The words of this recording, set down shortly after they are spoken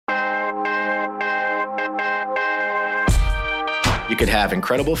You could have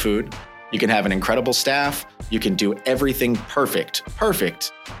incredible food. You can have an incredible staff. You can do everything perfect,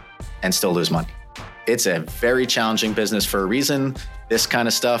 and still lose money. It's a very challenging business for a reason. This kind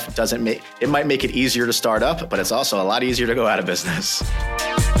of stuff it might make it easier to start up, but it's also a lot easier to go out of business.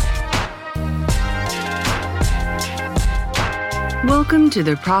 Welcome to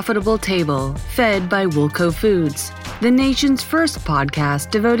The Profitable Table, fed by Woolco Foods, the nation's first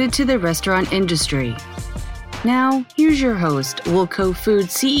podcast devoted to the restaurant industry. Now, here's your host, Woolco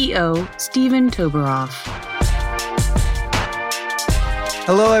Foods CEO, Stephen Toberoff.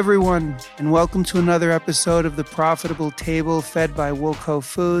 Hello, everyone, and welcome to another episode of The Profitable Table, fed by Woolco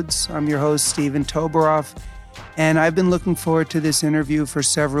Foods. I'm your host, Stephen Toberoff, and I've been looking forward to this interview for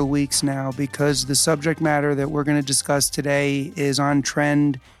several weeks now because the subject matter that we're going to discuss today is on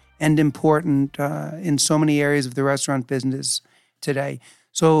trend and important in so many areas of the restaurant business today.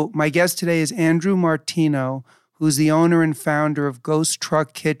 So my guest today is Andrew Martino, who's the owner and founder of Ghost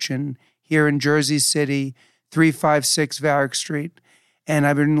Truck Kitchen here in Jersey City, 356 Varick Street. And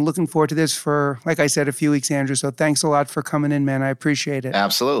I've been looking forward to this for, like I said, a few weeks, Andrew. So thanks a lot for coming in, man. I appreciate it.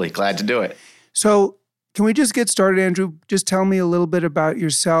 Absolutely. Glad to do it. So can we just get started, Andrew? Just tell me a little bit about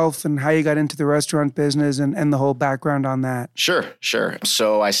yourself and how you got into the restaurant business and the whole background on that. Sure.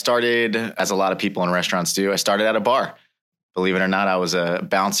 So I started, as a lot of people in restaurants do, I started at a bar. Believe it or not, I was a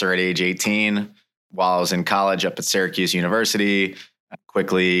bouncer at age 18 while I was in college up at Syracuse University. I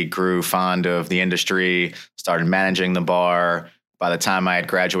quickly grew fond of the industry, started managing the bar. By the time I had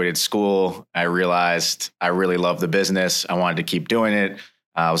graduated school, I realized I really loved the business. I wanted to keep doing it.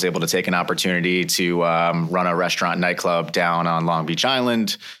 I was able to take an opportunity to run a restaurant nightclub down on Long Beach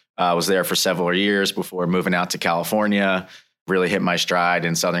Island. I was there for several years before moving out to California. Really hit my stride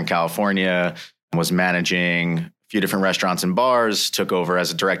in Southern California. Was managing a few different restaurants and bars. Took over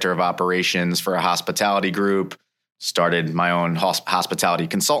as a director of operations for a hospitality group. Started my own hospitality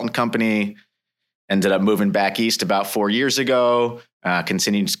consultant company. Ended up moving back east about 4 years ago.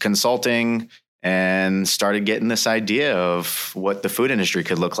 Continued consulting. And started getting this idea of what the food industry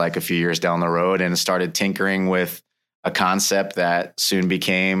could look like a few years down the road and started tinkering with a concept that soon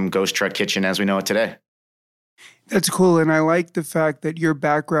became Ghost Truck Kitchen as we know it today. That's cool. And I like the fact that your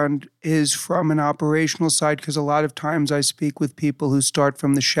background is from an operational side because a lot of times I speak with people who start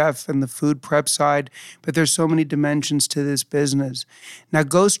from the chef and the food prep side, but there's so many dimensions to this business. Now,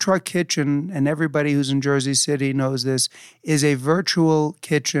 Ghost Truck Kitchen, and everybody who's in Jersey City knows this, is a virtual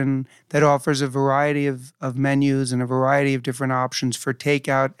kitchen that offers a variety of menus and a variety of different options for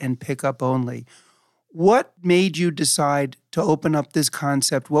takeout and pickup only. What made you decide to open up this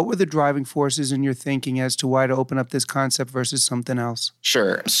concept? What were the driving forces in your thinking as to why to open up this concept versus something else?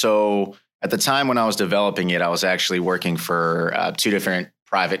 Sure. So at the time when I was developing it, I was actually working for two different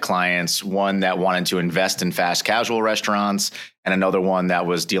private clients, one that wanted to invest in fast casual restaurants and another one that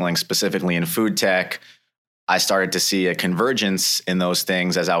was dealing specifically in food tech. I started to see a convergence in those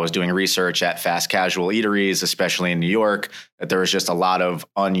things as I was doing research at fast casual eateries, especially in New York, that there was just a lot of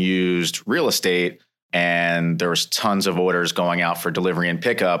unused real estate. And there was tons of orders going out for delivery and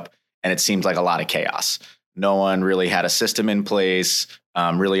pickup, and it seemed like a lot of chaos. No one really had a system in place,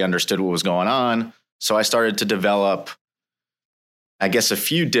 really understood what was going on. So I started to develop, I guess, a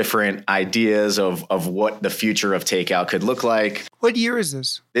few different ideas of what the future of takeout could look like. What year is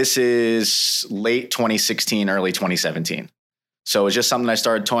this? This is late 2016, early 2017. So it's just something I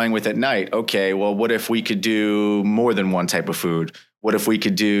started toying with at night. Okay, well, what if we could do more than one type of food? What if we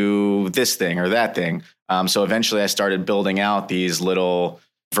could do this thing or that thing? So eventually I started building out these little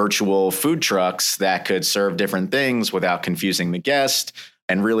virtual food trucks that could serve different things without confusing the guest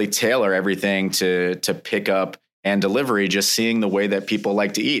and really tailor everything to pick up and delivery, just seeing the way that people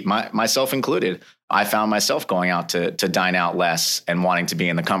like to eat, myself included. I found myself going out to dine out less and wanting to be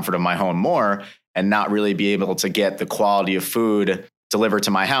in the comfort of my home more and not really be able to get the quality of food delivered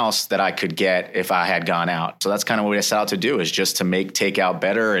to my house that I could get if I had gone out. So that's kind of what I set out to do, is just to make takeout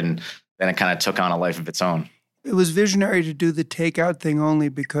better. And then it kind of took on a life of its own. It was visionary to do the takeout thing only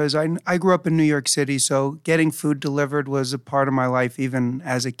because I grew up in New York City, so getting food delivered was a part of my life even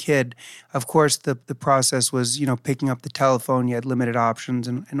as a kid. Of course, the process was, picking up the telephone, you had limited options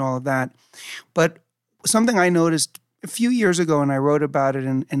and all of that. But something I noticed a few years ago, and I wrote about it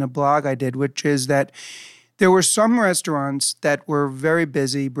in a blog I did, which is that there were some restaurants that were very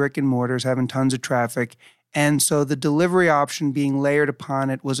busy, brick and mortars, having tons of traffic. And so the delivery option being layered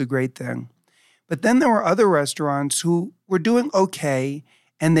upon it was a great thing. But then there were other restaurants who were doing okay,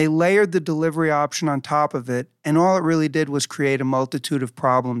 and they layered the delivery option on top of it. And all it really did was create a multitude of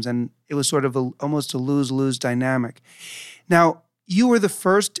problems. And it was sort of almost a lose-lose dynamic. Now, You were the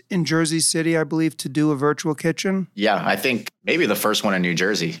first in Jersey City, I believe, to do a virtual kitchen. Yeah, I think maybe the first one in New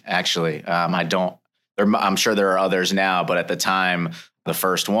Jersey, actually. I'm sure there are others now, but at the time, the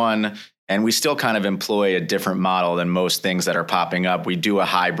first one. And we still kind of employ a different model than most things that are popping up. We do a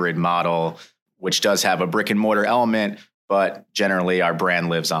hybrid model, which does have a brick and mortar element, but generally our brand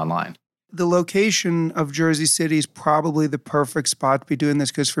lives online. The location of Jersey City is probably the perfect spot to be doing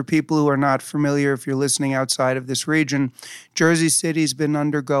this because for people who are not familiar, if you're listening outside of this region, Jersey City's been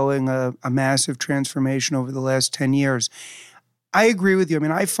undergoing a massive transformation over the last 10 years. I agree with you. I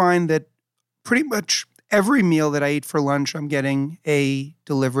mean, I find that pretty much every meal that I eat for lunch, I'm getting a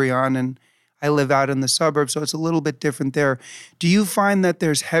delivery on, and I live out in the suburbs, so it's a little bit different there. Do you find that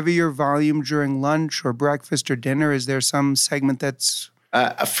there's heavier volume during lunch or breakfast or dinner? Is there some segment that's...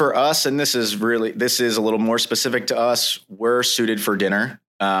 For us, and this is a little more specific to us, we're suited for dinner.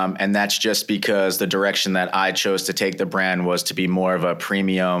 And that's just because the direction that I chose to take the brand was to be more of a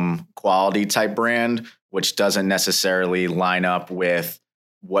premium quality type brand, which doesn't necessarily line up with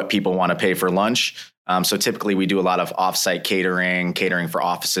what people want to pay for lunch. So typically we do a lot of offsite catering for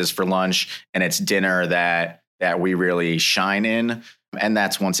offices for lunch, and it's dinner that we really shine in. And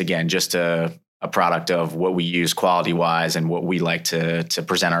that's once again just a product of what we use quality-wise and what we like to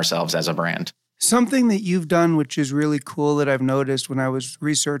present ourselves as a brand. Something that you've done, which is really cool that I've noticed when I was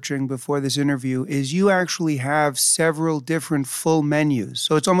researching before this interview, is you actually have several different full menus.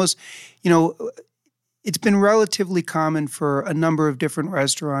 So it's almost, it's been relatively common for a number of different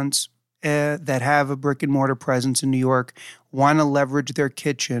restaurants that have a brick and mortar presence in New York, want to leverage their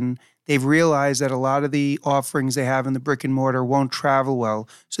kitchen. They've realized that a lot of the offerings they have in the brick and mortar won't travel well.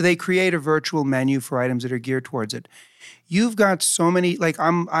 So they create a virtual menu for items that are geared towards it. You've got so many, like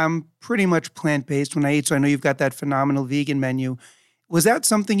I'm pretty much plant-based when I eat, so I know you've got that phenomenal vegan menu. Was that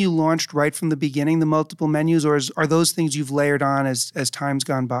something you launched right from the beginning, the multiple menus, or are those things you've layered on as time's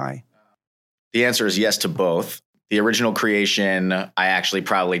gone by? The answer is yes to both. The original creation, I actually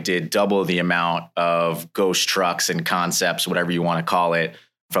probably did double the amount of ghost trucks and concepts, whatever you want to call it,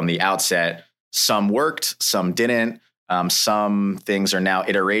 from the outset. Some worked, some didn't. Some things are now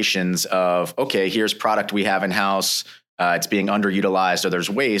iterations of, okay, here's product we have in-house. It's being underutilized or there's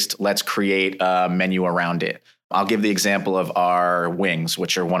waste. Let's create a menu around it. I'll give the example of our wings,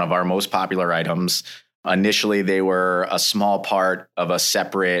 which are one of our most popular items. Initially, they were a small part of a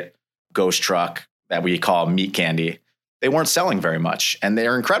separate ghost truck that we call meat candy. They weren't selling very much, and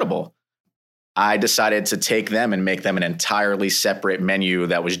they're incredible. I decided to take them and make them an entirely separate menu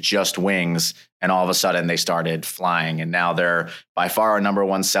that was just wings. And all of a sudden they started flying. And now they're by far our number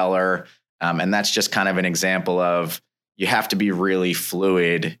one seller. And that's just kind of an example of you have to be really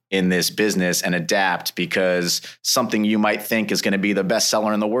fluid in this business and adapt, because something you might think is going to be the best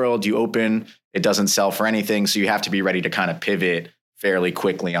seller in the world, you open, it doesn't sell for anything. So you have to be ready to kind of pivot fairly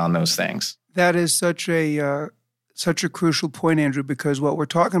quickly on those things. That is such a crucial point, Andrew, because what we're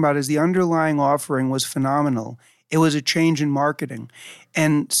talking about is the underlying offering was phenomenal. It was a change in marketing.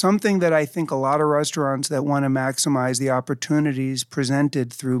 And something that I think a lot of restaurants that want to maximize the opportunities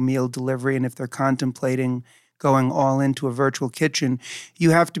presented through meal delivery, and if they're contemplating going all into a virtual kitchen,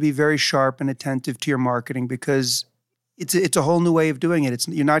 you have to be very sharp and attentive to your marketing, because it's a whole new way of doing it.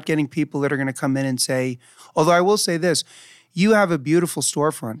 You're not getting people that are going to come in and say, although I will say this, you have a beautiful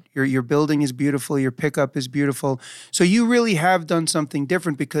storefront. Your building is beautiful. Your pickup is beautiful. So you really have done something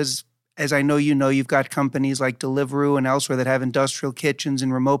different, because, as I know, you've got companies like Deliveroo and elsewhere that have industrial kitchens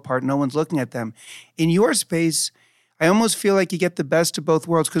and remote part. No one's looking at them. In your space, I almost feel like you get the best of both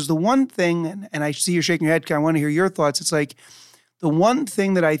worlds, because the one thing, and I see you're shaking your head, I want to hear your thoughts. It's like the one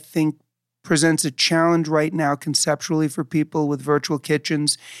thing that I think presents a challenge right now conceptually for people with virtual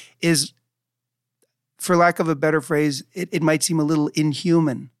kitchens is, for lack of a better phrase, it might seem a little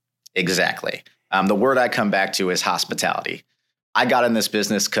inhuman. Exactly. The word I come back to is hospitality. I got in this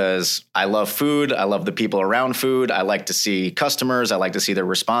business because I love food. I love the people around food. I like to see customers. I like to see their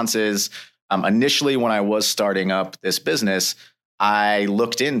responses. Initially, when I was starting up this business, I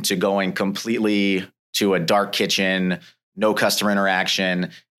looked into going completely to a dark kitchen, no customer interaction.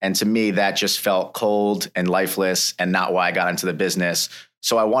 And to me, that just felt cold and lifeless and not why I got into the business.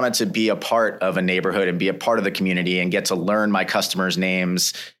 So I wanted to be a part of a neighborhood and be a part of the community and get to learn my customers'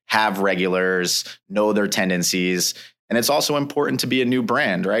 names, have regulars, know their tendencies. And it's also important to be a new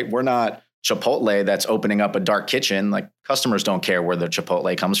brand, right? We're not Chipotle that's opening up a dark kitchen. Like, customers don't care where the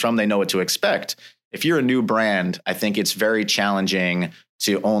Chipotle comes from. They know what to expect. If you're a new brand, I think it's very challenging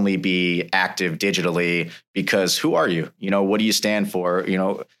to only be active digitally, because who are you? What do you stand for?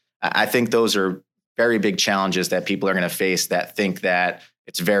 I think those are very big challenges that people are going to face, that think that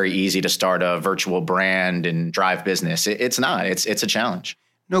it's very easy to start a virtual brand and drive business. It's not. It's a challenge.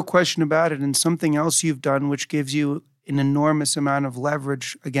 No question about it. And something else you've done, which gives you an enormous amount of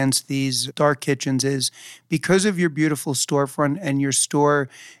leverage against these dark kitchens, is because of your beautiful storefront and your store,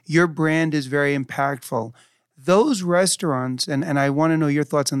 your brand is very impactful. Those restaurants, and I want to know your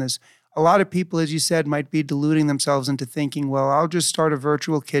thoughts on this, a lot of people, as you said, might be deluding themselves into thinking, well, I'll just start a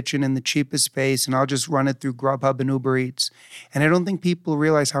virtual kitchen in the cheapest space and I'll just run it through Grubhub and Uber Eats. And I don't think people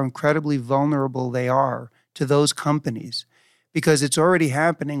realize how incredibly vulnerable they are to those companies, because it's already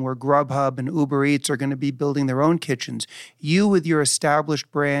happening where Grubhub and Uber Eats are going to be building their own kitchens. You, with your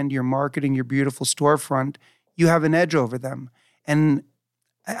established brand, your marketing, your beautiful storefront, you have an edge over them. And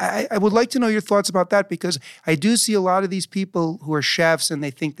I would like to know your thoughts about that, because I do see a lot of these people who are chefs and they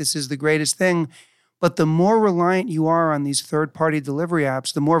think this is the greatest thing. But the more reliant you are on these third-party delivery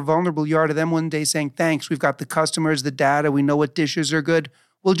apps, the more vulnerable you are to them one day saying, thanks, we've got the customers, the data, we know what dishes are good.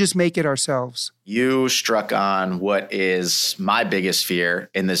 We'll just make it ourselves. You struck on what is my biggest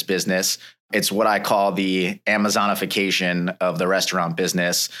fear in this business. It's what I call the Amazonification of the restaurant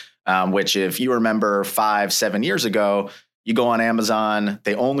business, which if you remember 5-7 years ago, you go on Amazon,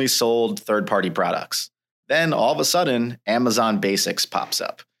 they only sold third-party products. Then all of a sudden, Amazon Basics pops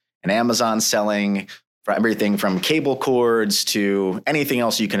up. And Amazon's selling for everything from cable cords to anything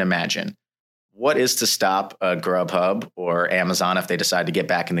else you can imagine. What is to stop a Grubhub or Amazon, if they decide to get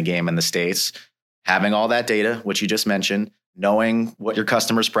back in the game in the States, having all that data, which you just mentioned, knowing what your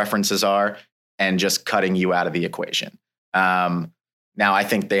customers' preferences are, and just cutting you out of the equation? Now, I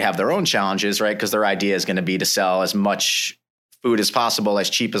think they have their own challenges, right? Because their idea is going to be to sell as much food as possible, as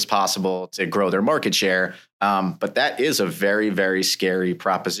cheap as possible to grow their market share. But that is a very, very scary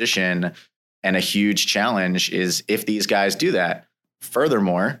proposition, and a huge challenge is if these guys do that.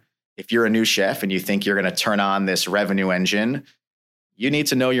 Furthermore, if you're a new chef and you think you're going to turn on this revenue engine, you need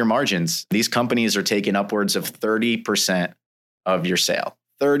to know your margins. These companies are taking upwards of 30% of your sale.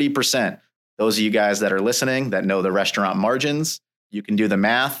 30%. Those of you guys that are listening that know the restaurant margins, you can do the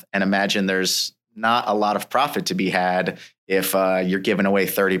math and imagine there's not a lot of profit to be had if you're giving away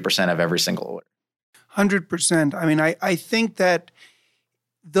 30% of every single order. 100%. I mean, I think that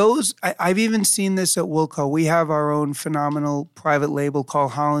I've even seen this at Wilco. We have our own phenomenal private label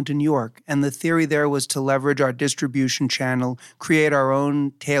called Holland in New York. And the theory there was to leverage our distribution channel, create our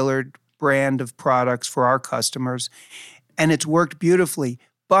own tailored brand of products for our customers. And it's worked beautifully.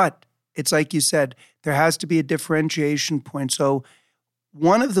 But it's like you said, there has to be a differentiation point. So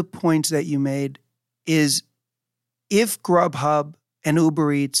one of the points that you made is if Grubhub and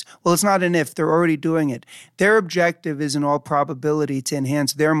Uber Eats, well, it's not an if, they're already doing it. Their objective is in all probability to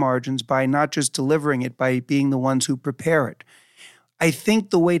enhance their margins by not just delivering it, by being the ones who prepare it. I think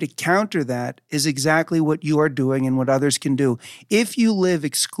the way to counter that is exactly what you are doing and what others can do. If you live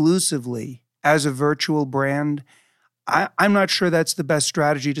exclusively as a virtual brand, I'm not sure that's the best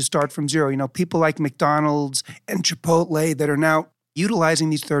strategy to start from zero. You know, people like McDonald's and Chipotle that are now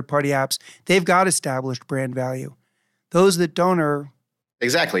utilizing these third-party apps, they've got established brand value. Those that don't are...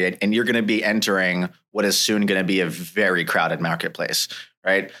 Exactly. And you're going to be entering what is soon going to be a very crowded marketplace,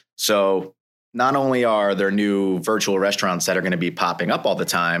 right? So not only are there new virtual restaurants that are going to be popping up all the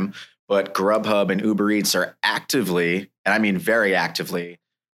time, but Grubhub and Uber Eats are actively, and I mean very actively,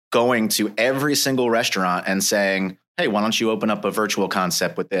 going to every single restaurant and saying, hey, why don't you open up a virtual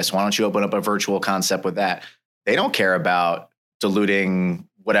concept with this? Why don't you open up a virtual concept with that? They don't care about diluting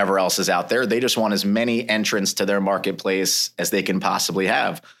whatever else is out there. They just want as many entrants to their marketplace as they can possibly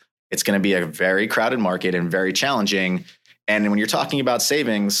have. It's going to be a very crowded market and very challenging. And when you're talking about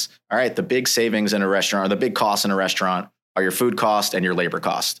savings, all right, the big savings in a restaurant, or the big costs in a restaurant, are your food cost and your labor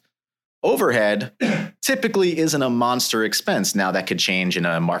cost. Overhead typically isn't a monster expense. Now that could change in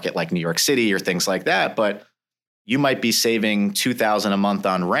a market like New York City or things like that, but you might be saving $2,000 a month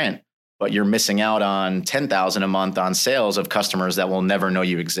on rent, but you're missing out on $10,000 a month on sales of customers that will never know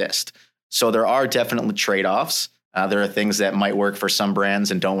you exist. So there are definitely trade-offs. There are things that might work for some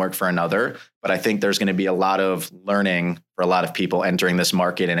brands and don't work for another, but I think there's going to be a lot of learning for a lot of people entering this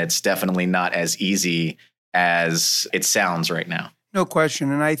market, and it's definitely not as easy as it sounds right now. No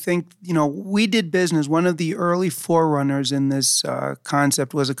question. And I think, you know, we did business. One of the early forerunners in this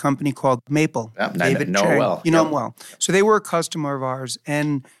concept was a company called Maple. Yeah, David I know Chang. him well. You know him well. So they were a customer of ours.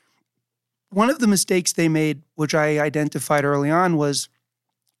 And one of the mistakes they made, which I identified early on, was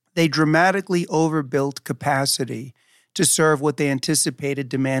they dramatically overbuilt capacity to serve what they anticipated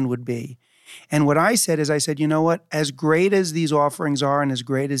demand would be. And what I said is, you know what? As great as these offerings are and as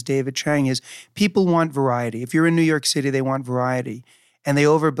great as David Chang is, people want variety. If you're in New York City, they want variety. And they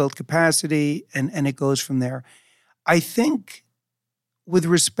overbuilt capacity, and it goes from there. I think with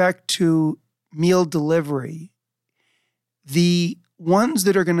respect to meal delivery, the ones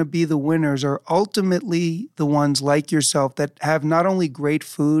that are going to be the winners are ultimately the ones like yourself that have not only great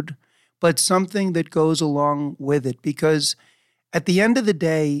food, but something that goes along with it. Because at the end of the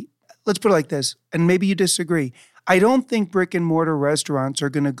day, let's put it like this, and maybe you disagree. I don't think brick and mortar restaurants are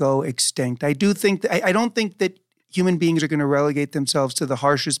going to go extinct. I don't think that human beings are going to relegate themselves to the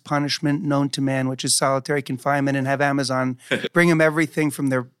harshest punishment known to man, which is solitary confinement, and have Amazon bring them everything from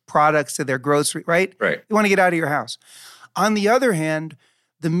their products to their grocery, right? Right. You want to get out of your house. On the other hand,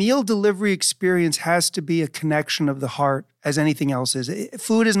 the meal delivery experience has to be a connection of the heart as anything else is.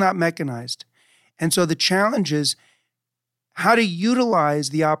 Food is not mechanized. And so the challenge is how to utilize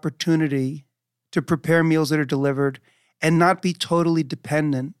the opportunity to prepare meals that are delivered and not be totally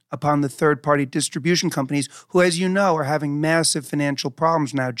dependent upon the third-party distribution companies who, as you know, are having massive financial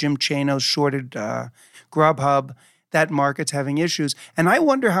problems now. Jim Chanos shorted Grubhub. That market's having issues. And I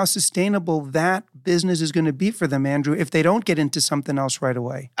wonder how sustainable that business is going to be for them, Andrew, if they don't get into something else right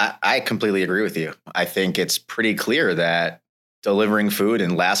away. I completely agree with you. I think it's pretty clear that delivering food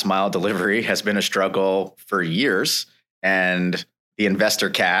and last mile delivery has been a struggle for years. And the investor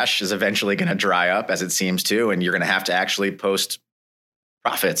cash is eventually going to dry up, as it seems to, and you're going to have to actually post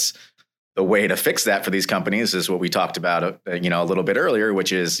profits. The way to fix that for these companies is what we talked about, a little bit earlier,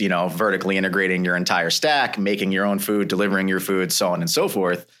 which is, vertically integrating your entire stack, making your own food, delivering your food, so on and so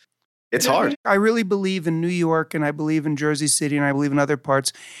forth. It's hard. I really believe in New York, and I believe in Jersey City, and I believe in other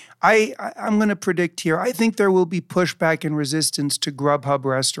parts. I'm going to predict here, I think there will be pushback and resistance to Grubhub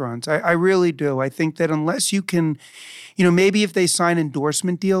restaurants. I really do. I think that unless you can, maybe if they sign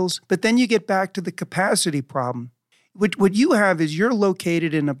endorsement deals, but then you get back to the capacity problem. What you have is you're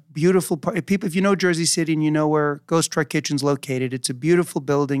located in a beautiful part. If you know Jersey City and you know where Ghost Truck Kitchen's located, it's a beautiful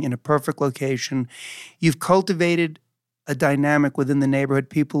building in a perfect location. You've cultivated a dynamic within the neighborhood.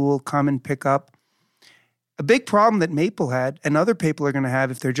 People will come and pick up. A big problem that Maple had and other people are going to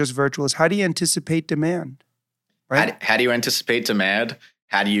have if they're just virtual is how do you anticipate demand? Right? How do you anticipate demand?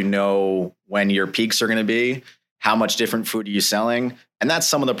 How do you know when your peaks are going to be? How much different food are you selling? And that's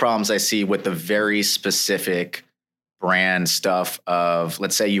some of the problems I see with the very specific brand stuff of,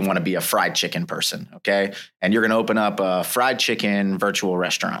 let's say you want to be a fried chicken person, okay? And you're going to open up a fried chicken virtual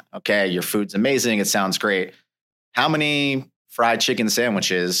restaurant, okay? Your food's amazing. It sounds great. How many fried chicken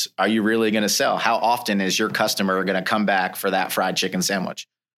sandwiches are you really going to sell? How often is your customer going to come back for that fried chicken sandwich?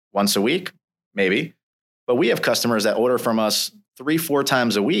 Once a week? Maybe. But we have customers that order from us 3-4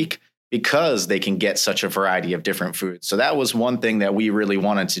 times a week because they can get such a variety of different foods. So that was one thing that we really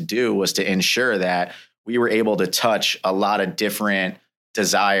wanted to do, was to ensure that we were able to touch a lot of different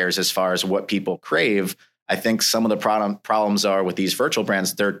desires as far as what people crave. I think some of the problems are with these virtual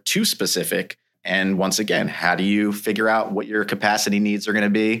brands, they're too specific. And once again, how do you figure out what your capacity needs are going to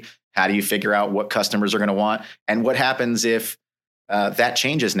be? How do you figure out what customers are going to want? And what happens if that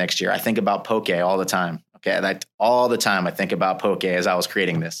changes next year? I think about poke all the time. Okay, all the time I think about poke as I was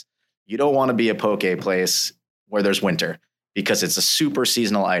creating this. You don't want to be a poke place where there's winter, because it's a super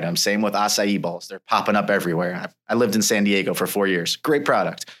seasonal item. Same with acai bowls. They're popping up everywhere. I lived in San Diego for 4 years. Great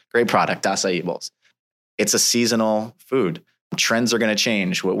product, acai bowls. It's a seasonal food. Trends are going to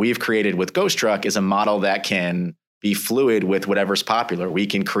change. What we've created with Ghost Truck is a model that can be fluid with whatever's popular. We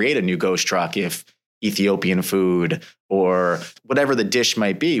can create a new Ghost Truck if Ethiopian food or whatever the dish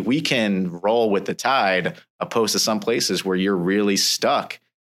might be. We can roll with the tide, opposed to some places where you're really stuck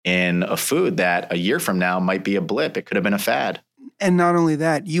in a food that a year from now might be a blip. It could have been a fad. And not only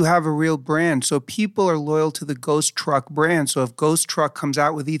that, you have a real brand. So people are loyal to the Ghost Truck brand. So if Ghost Truck comes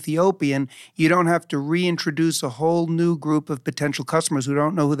out with Ethiopian, you don't have to reintroduce a whole new group of potential customers who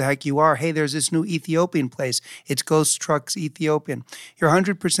don't know who the heck you are. Hey, there's this new Ethiopian place. It's Ghost Truck's Ethiopian. You're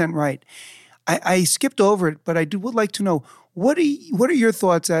 100% right. I skipped over it, but would like to know, what are your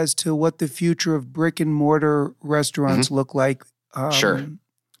thoughts as to what the future of brick and mortar restaurants look like? Sure.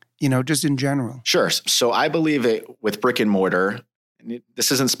 Just in general. Sure. So I believe it with brick and mortar.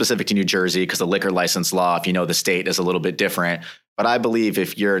 This isn't specific to New Jersey because the liquor license law, if you know the state, is a little bit different. But I believe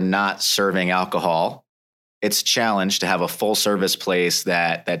if you're not serving alcohol, it's a challenge to have a full service place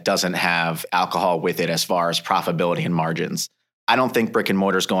that doesn't have alcohol with it as far as profitability and margins. I don't think brick and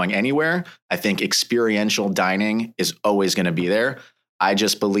mortar is going anywhere. I think experiential dining is always going to be there. I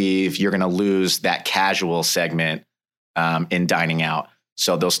just believe you're going to lose that casual segment in dining out.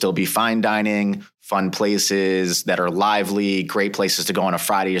 So there'll still be fine dining, fun places that are lively, great places to go on a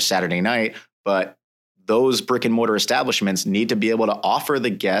Friday or Saturday night. But those brick and mortar establishments need to be able to offer the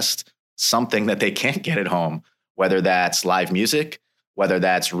guest something that they can't get at home, whether that's live music, whether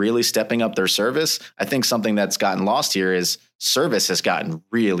that's really stepping up their service. I think something that's gotten lost here is service has gotten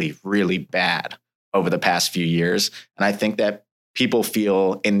really, really bad over the past few years. And I think that people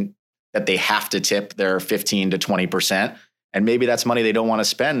feel that they have to tip their 15 to 20%. And maybe that's money they don't want to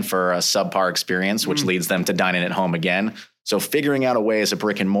spend for a subpar experience, which leads them to dining at home again. So figuring out a way as a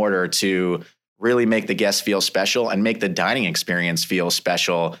brick and mortar to really make the guests feel special and make the dining experience feel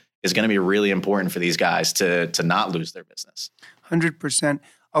special is going to be really important for these guys to not lose their business. 100%.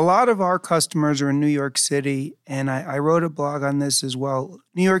 A lot of our customers are in New York City, and I wrote a blog on this as well.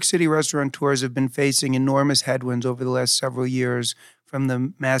 New York City restaurateurs have been facing enormous headwinds over the last several years, from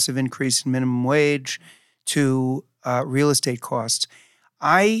the massive increase in minimum wage to real estate costs.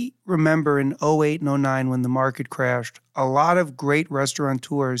 I remember in 08 and 09 when the market crashed, a lot of great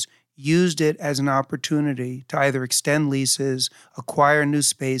restaurateurs used it as an opportunity to either extend leases, acquire new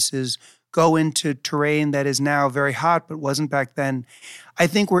spaces, go into terrain that is now very hot but wasn't back then. I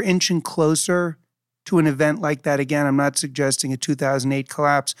think we're inching closer to an event like that again. I'm not suggesting a 2008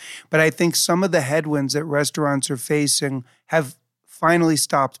 collapse, but I think some of the headwinds that restaurants are facing have finally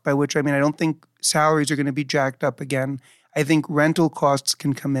stopped, by which I mean I don't think salaries are going to be jacked up again. I think rental costs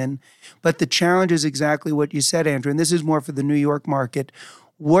can come in. But the challenge is exactly what you said, Andrew, and this is more for the New York market.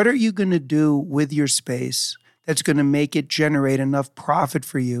 What are you going to do with your space that's going to make it generate enough profit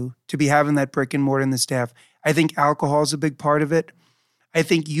for you to be having that brick and mortar and the staff? I think alcohol is a big part of it. I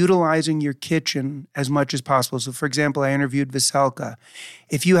think utilizing your kitchen as much as possible. So, for example, I interviewed Veselka.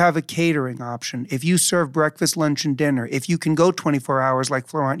 If you have a catering option, if you serve breakfast, lunch, and dinner, if you can go 24 hours like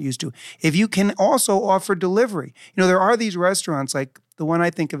Florent used to, if you can also offer delivery. You know, there are these restaurants, like the one I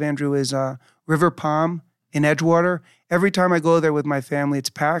think of, Andrew, is River Palm in Edgewater. Every time I go there with my family, it's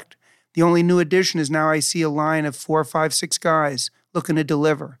packed. The only new addition is now I see a line of 4, 5, 6 guys looking to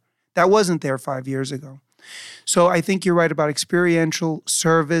deliver. That wasn't there 5 years ago. So I think you're right about experiential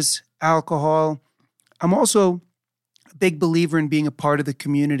service, alcohol. I'm also a big believer in being a part of the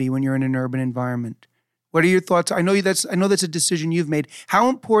community when you're in an urban environment. What are your thoughts? I know that's a decision you've made. How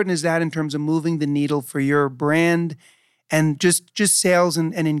important is that in terms of moving the needle for your brand and just sales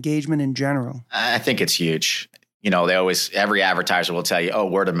and engagement in general? I think it's huge. You know, every advertiser will tell you, oh,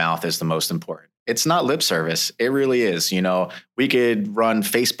 word of mouth is the most important. It's not lip service. It really is. You know, we could run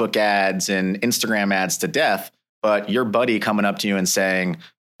Facebook ads and Instagram ads to death, but your buddy coming up to you and saying,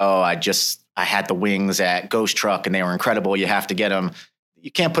 oh, I had the wings at Ghost Truck and they were incredible. You have to get them.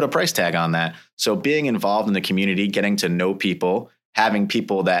 You can't put a price tag on that. So being involved in the community, getting to know people, having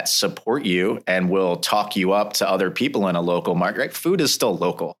people that support you and will talk you up to other people in a local market, right? Food is still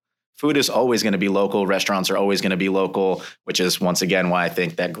local. Food is always going to be local. Restaurants are always going to be local, which is, once again, why I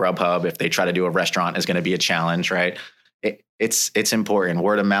think that Grubhub, if they try to do a restaurant, is going to be a challenge, right? It's important.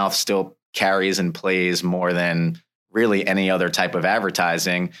 Word of mouth still carries and plays more than really any other type of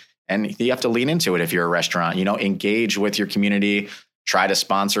advertising. And you have to lean into it if you're a restaurant. You know, engage with your community. Try to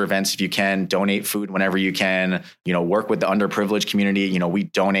sponsor events if you can. Donate food whenever you can. You know, work with the underprivileged community. You know, we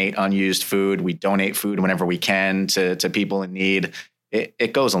donate unused food. We donate food whenever we can to people in need.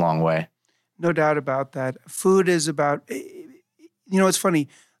 It goes a long way. No doubt about that. Food is about, it's funny.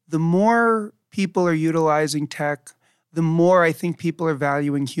 The more people are utilizing tech, the more I think people are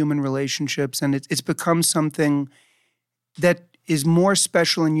valuing human relationships. And it's become something that is more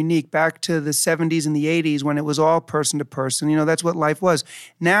special and unique. Back to the 70s and the 80s when it was all person to person. That's what life was.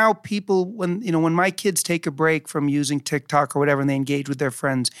 Now people, when my kids take a break from using TikTok or whatever and they engage with their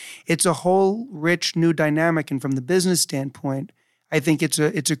friends, it's a whole rich new dynamic. And from the business standpoint, I think it's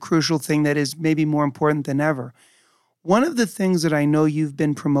a crucial thing that is maybe more important than ever. One of the things that I know you've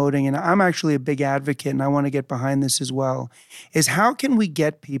been promoting, and I'm actually a big advocate and I want to get behind this as well, is how can we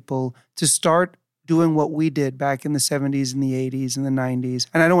get people to start doing what we did back in the 70s and the 80s and the 90s.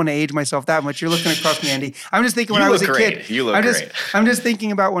 And I don't want to age myself that much. You're looking across me, Andy. I'm just thinking when I was a kid. You look great. I'm just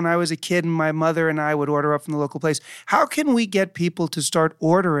thinking about when I was a kid and my mother and I would order up from the local place. How can we get people to start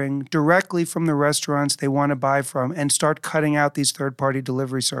ordering directly from the restaurants they want to buy from and start cutting out these third-party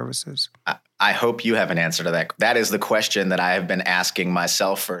delivery services? I hope you have an answer to that. That is the question that I have been asking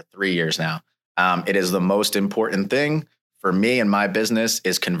myself for 3 years now. It is the most important thing for me and my business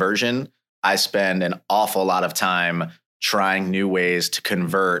is conversion. I spend an awful lot of time trying new ways to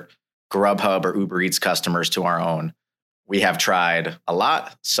convert Grubhub or Uber Eats customers to our own. We have tried a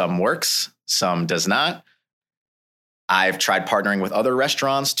lot. Some works, some does not. I've tried partnering with other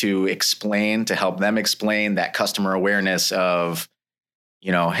restaurants to help them explain that customer awareness of,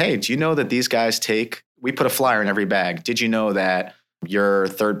 hey, do you know that these guys we put a flyer in every bag. Did you know that your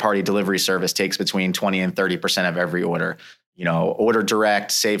third-party delivery service takes between 20 and 30% of every order? order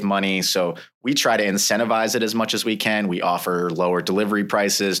direct, save money. So we try to incentivize it as much as we can. We offer lower delivery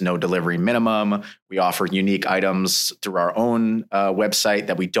prices, no delivery minimum. We offer unique items through our own website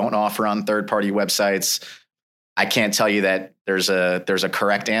that we don't offer on third-party websites. I can't tell you that there's a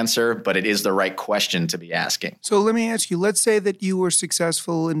correct answer, but it is the right question to be asking. So let me ask you, let's say that you were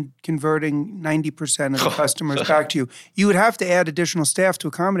successful in converting 90% of the customers back to you. You would have to add additional staff to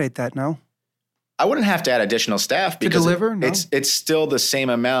accommodate that, no? I wouldn't have to add additional staff because to deliver? No? It's still the same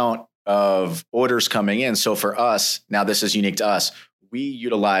amount of orders coming in. So for us, now this is unique to us, we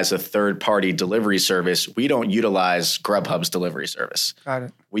utilize a third-party delivery service. We don't utilize Grubhub's delivery service. Got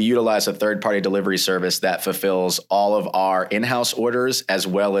it. We utilize a third-party delivery service that fulfills all of our in-house orders as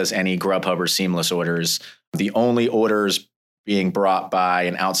well as any Grubhub or Seamless orders. The only orders being brought by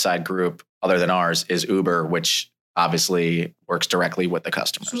an outside group other than ours is Uber, which obviously works directly with the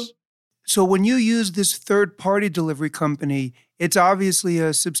customers. So when you use this third-party delivery company, it's obviously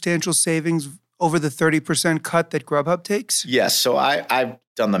a substantial savings over the 30% cut that Grubhub takes? Yes. So I've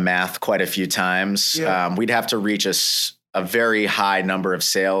done the math quite a few times. Yeah. We'd have to reach a very high number of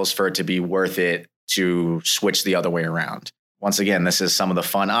sales for it to be worth it to switch the other way around. Once again, this is some of the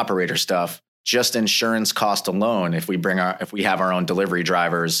fun operator stuff. Just insurance cost alone, if we have our own delivery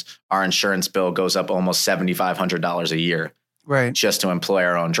drivers, our insurance bill goes up almost $7,500 a year. Right. Just to employ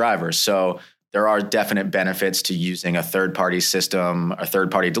our own drivers. So there are definite benefits to using a third-party system, a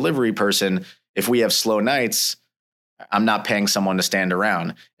third-party delivery person. If we have slow nights, I'm not paying someone to stand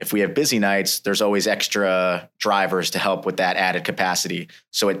around. If we have busy nights, there's always extra drivers to help with that added capacity.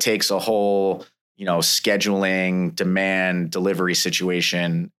 So it takes a whole, scheduling, demand, delivery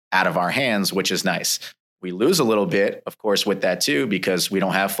situation out of our hands, which is nice. We lose a little bit, of course, with that too, because we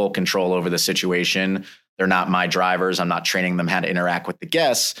don't have full control over the situation. They're not my drivers. I'm not training them how to interact with the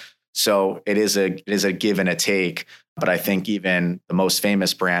guests. So it is a give and a take. But I think even the most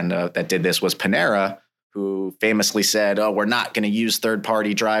famous brand that did this was Panera, who famously said, "Oh, we're not going to use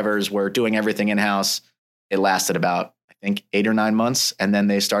third-party drivers. We're doing everything in-house." It lasted about, I think, 8 or 9 months, and then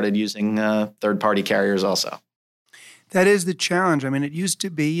they started using third-party carriers also. That is the challenge. I mean, it used to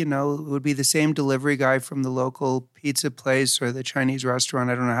be, it would be the same delivery guy from the local pizza place or the Chinese restaurant.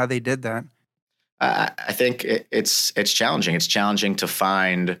 I don't know how they did that. I think it's challenging. It's challenging to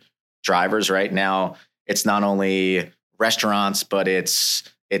find drivers right now. It's not only restaurants, but it's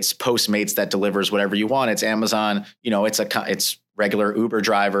Postmates that delivers whatever you want. It's Amazon. It's regular Uber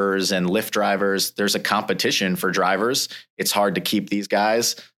drivers and Lyft drivers. There's a competition for drivers. It's hard to keep these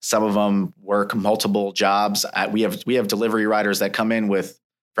guys. Some of them work multiple jobs. We have delivery riders that come in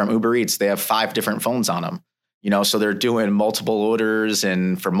from Uber Eats. They have 5 different phones on them. So they're doing multiple orders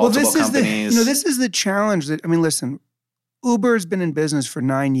and for multiple companies. This is the challenge listen, Uber has been in business for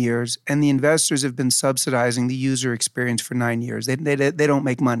 9 years, and the investors have been subsidizing the user experience for 9 years. They don't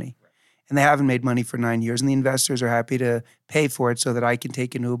make money, and they haven't made money for 9 years, and the investors are happy to pay for it so that I can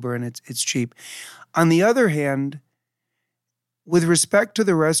take an Uber and it's cheap. On the other hand, with respect to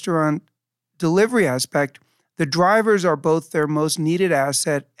the restaurant delivery aspect, the drivers are both their most needed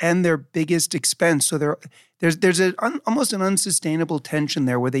asset and their biggest expense. So there's almost an unsustainable tension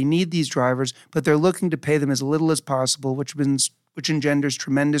there where they need these drivers, but they're looking to pay them as little as possible, which engenders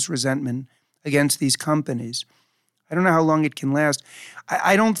tremendous resentment against these companies. I don't know how long it can last.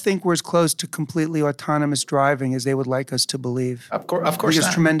 I don't think we're as close to completely autonomous driving as they would like us to believe. Of course There's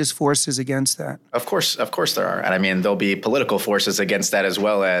not. tremendous forces against that. Of course there are. And there'll be political forces against that as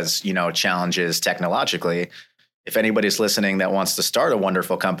well as, challenges technologically. If anybody's listening that wants to start a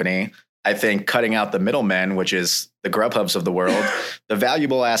wonderful company, I think cutting out the middlemen, which is the Grubhubs of the world, the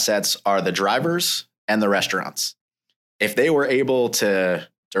valuable assets are the drivers and the restaurants. If they were able to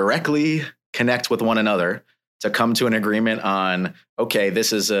directly connect with one another, to come to an agreement on, okay,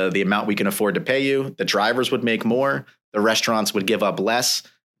 this is the amount we can afford to pay you, the drivers would make more, the restaurants would give up less,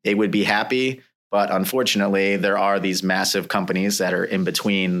 they would be happy. But unfortunately, there are these massive companies that are in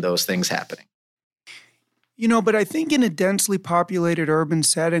between those things happening. But I think in a densely populated urban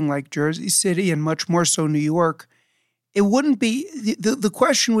setting like Jersey City and much more so New York, it wouldn't be, the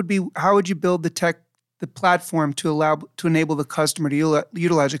question would be, how would you build the platform to enable the customer to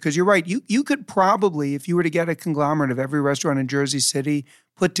utilize it? Because you're right, you could probably, if you were to get a conglomerate of every restaurant in Jersey City,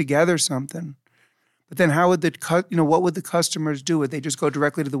 put together something. But then how would what would the customers do? Would they just go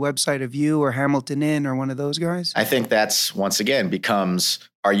directly to the website of you or Hamilton Inn or one of those guys? I think that's, once again, becomes,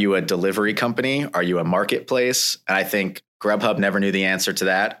 are you a delivery company? Are you a marketplace? And I think Grubhub never knew the answer to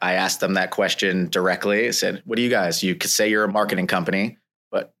that. I asked them that question directly. I said, what do you guys? You could say you're a marketing company,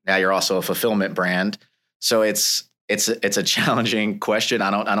 but now you're also a fulfillment brand. So it's a challenging question.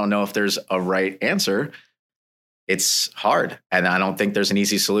 I don't know if there's a right answer. it's hard. And I don't think there's an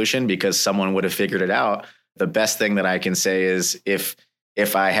easy solution because someone would have figured it out. The best thing that I can say is if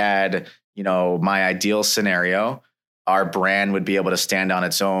I had, my ideal scenario, our brand would be able to stand on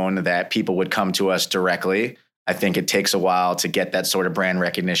its own, that people would come to us directly. I think it takes a while to get that sort of brand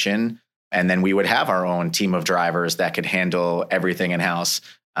recognition. And then we would have our own team of drivers that could handle everything in-house.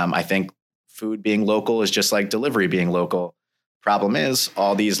 I think food being local is just like delivery being local. Problem is,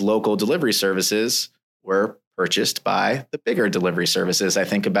 all these local delivery services were purchased by the bigger delivery services. I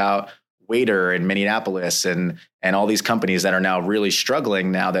think about Waiter in Minneapolis and all these companies that are now really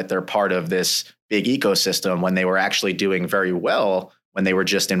struggling now that they're part of this big ecosystem when they were actually doing very well when they were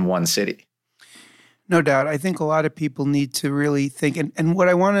just in one city. No doubt. I think a lot of people need to really think. And what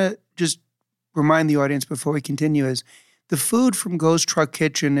I want to just remind the audience before we continue is the food from Ghost Truck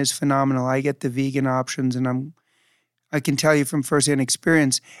Kitchen is phenomenal. I get the vegan options, and I can tell you from firsthand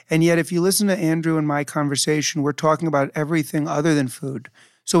experience. And yet, if you listen to Andrew and my conversation, we're talking about everything other than food.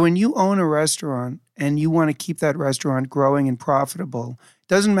 So when you own a restaurant and you want to keep that restaurant growing and profitable,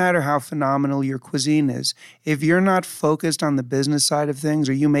 doesn't matter how phenomenal your cuisine is. If you're not focused on the business side of things,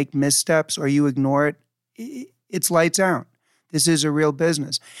 or you make missteps, or you ignore it, it's lights out. This is a real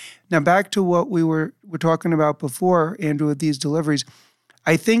business. Now, back to what we were talking about before, Andrew, with these deliveries.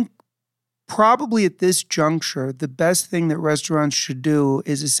 I think probably at this juncture, the best thing that restaurants should do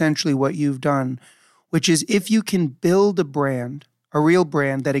is essentially what you've done, which is if you can build a brand, a real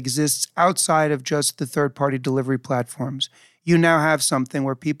brand that exists outside of just the third-party delivery platforms. You now have something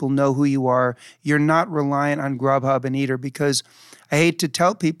where people know who you are. You're not reliant on Grubhub and Eater, because I hate to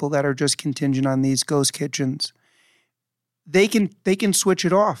tell people that are just contingent on these ghost kitchens, they can switch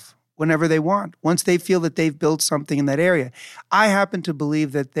it off whenever they want, once they feel that they've built something in that area. I happen to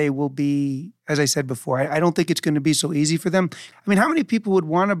believe that they will be, as I said before, I don't think it's going to be so easy for them. I mean, how many people would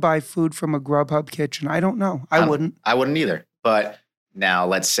want to buy food from a Grubhub kitchen? I don't know. I wouldn't. I wouldn't either. But now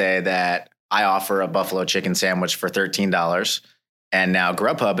let's say that I offer a buffalo chicken sandwich for $13, and now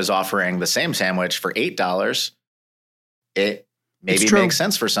Grubhub is offering the same sandwich for $8. It maybe makes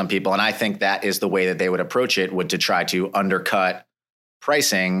sense for some people. And I think that is the way that they would approach it, would to try to undercut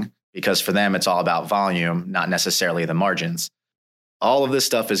pricing, because for them, it's all about volume, not necessarily the margins. All of this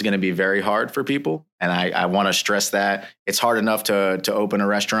stuff is going to be very hard for people. And I want to stress that it's hard enough to open a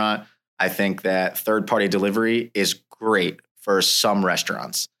restaurant. I think that third-party delivery is great for some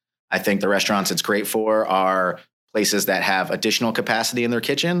restaurants. I think the restaurants it's great for are places that have additional capacity in their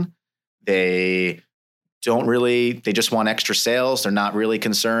kitchen. They just want extra sales. They're not really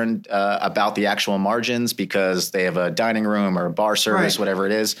concerned about the actual margins because they have a dining room or a bar service, whatever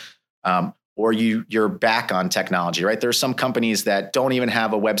it is. Or you're back on technology, right? There's some companies that don't even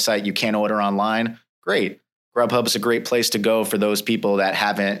have a website. You can't order online. Great. Grubhub is a great place to go for those people that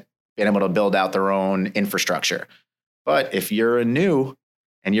haven't been able to build out their own infrastructure. But if you're new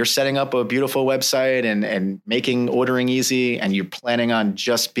and you're setting up a beautiful website and making ordering easy, and you're planning on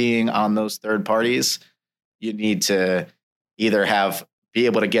just being on those third parties, you need to either have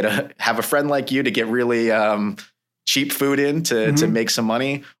a friend like you to get really cheap food in to make some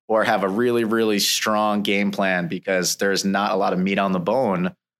money, or have a really, really strong game plan, because there's not a lot of meat on the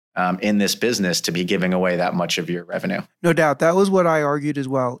bone in this business to be giving away that much of your revenue. No doubt. That was what I argued as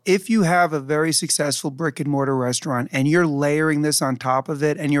well. If you have a very successful brick and mortar restaurant and you're layering this on top of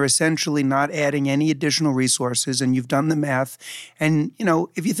it, and you're essentially not adding any additional resources, and you've done the math, and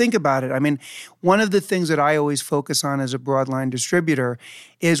if you think about it, I mean, one of the things that I always focus on as a broadline distributor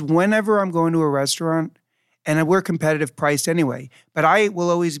is whenever I'm going to a restaurant, and we're competitive priced anyway, but I will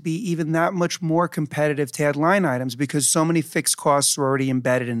always be even that much more competitive to add line items, because so many fixed costs are already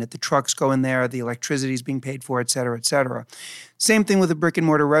embedded in it. The trucks go in there, the electricity is being paid for, et cetera, et cetera. Same thing with a brick and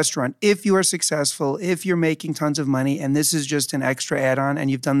mortar restaurant. If you are successful, if you're making tons of money, and this is just an extra add-on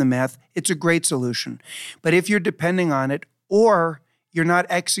and you've done the math, it's a great solution. But if you're depending on it, or you're not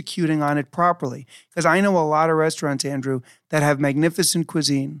executing on it properly, because I know a lot of restaurants, Andrew, that have magnificent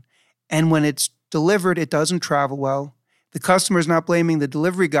cuisine, and when it's delivered, it doesn't travel well. The customer's not blaming the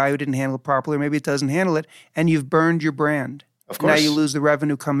delivery guy who didn't handle it properly, or maybe it doesn't handle it, and you've burned your brand. Of course. Now you lose the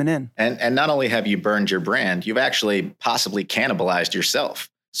revenue coming in. And not only have you burned your brand, you've actually possibly cannibalized yourself.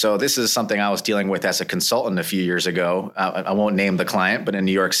 So this is something I was dealing with as a consultant a few years ago. I won't name the client, but in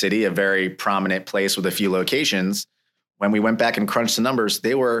New York City, a very prominent place with a few locations. When we went back and crunched the numbers,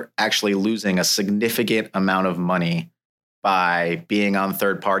 they were actually losing a significant amount of money by being on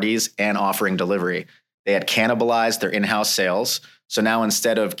third parties and offering delivery. They had cannibalized their in-house sales. So now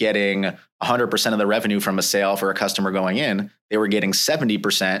instead of getting 100% of the revenue from a sale for a customer going in, they were getting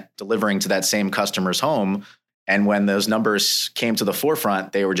 70% delivering to that same customer's home. And when those numbers came to the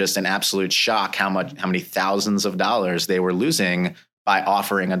forefront, they were just an absolute shock how many thousands of dollars they were losing by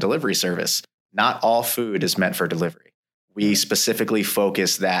offering a delivery service. Not all food is meant for delivery. We specifically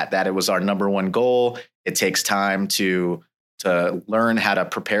focused that it was our number one goal. It takes time to learn how to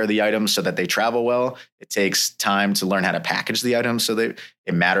prepare the items so that they travel well. It takes time to learn how to package the items so that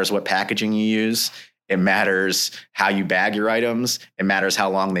it matters what packaging you use. It matters how you bag your items. It matters how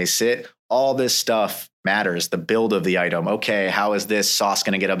long they sit. All this stuff matters. The build of the item. Okay, how is this sauce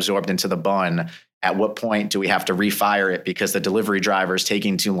going to get absorbed into the bun? At what point do we have to refire it because the delivery driver is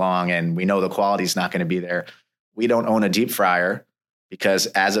taking too long and we know the quality is not going to be there? We don't own a deep fryer because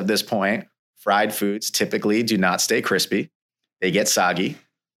as of this point, fried foods typically do not stay crispy. They get soggy.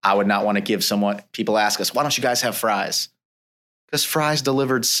 I would not want to give people ask us, why don't you guys have fries? Because fries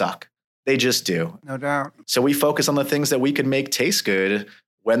delivered suck. They just do. No doubt. So we focus on the things that we can make taste good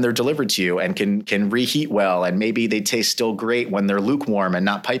when they're delivered to you and can reheat well. And maybe they taste still great when they're lukewarm and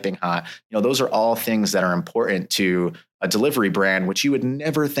not piping hot. Those are all things that are important to a delivery brand, which you would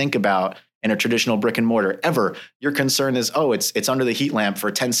never think about in a traditional brick and mortar ever. Your concern is, it's under the heat lamp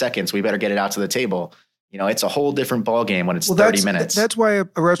for 10 seconds. We better get it out to the table. It's a whole different ballgame when it's 30 minutes. That's why a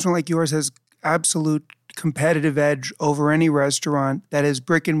restaurant like yours has absolute competitive edge over any restaurant that is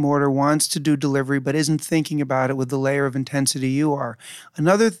brick and mortar, wants to do delivery, but isn't thinking about it with the layer of intensity you are.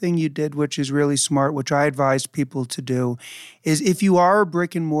 Another thing you did, which is really smart, which I advise people to do, is if you are a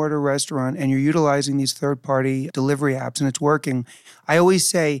brick and mortar restaurant and you're utilizing these third-party delivery apps and it's working, I always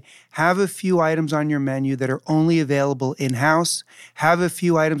say, have a few items on your menu that are only available in-house. Have a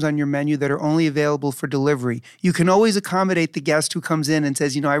few items on your menu that are only available for delivery. You can always accommodate the guest who comes in and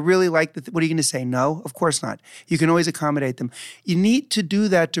says, I really like what are you going to say? No, of course not. You can always accommodate them. You need to do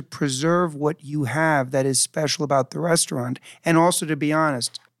that to preserve what you have that is special about the restaurant and also to be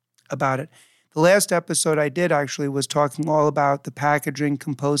honest about it. The last episode I did actually was talking all about the packaging,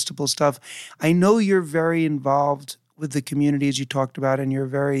 compostable stuff. I know you're very involved with the community, as you talked about, and you're a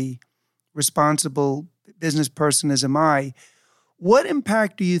very responsible business person, as am I. What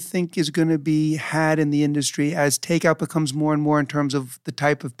impact do you think is going to be had in the industry as takeout becomes more and more in terms of the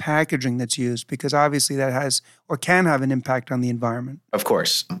type of packaging that's used? Because obviously that has or can have an impact on the environment. Of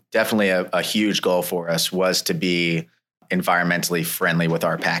course. Definitely a huge goal for us was to be environmentally friendly with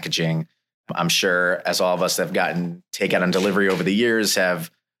our packaging. I'm sure as all of us that have gotten takeout and delivery over the years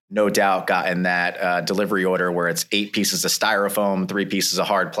have no doubt gotten that delivery order where it's 8 pieces of styrofoam, 3 pieces of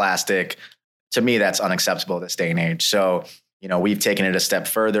hard plastic. To me, that's unacceptable this day and age. So, we've taken it a step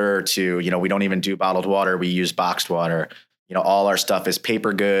further to, we don't even do bottled water. We use boxed water. All our stuff is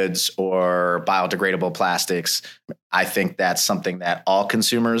paper goods or biodegradable plastics. I think that's something that all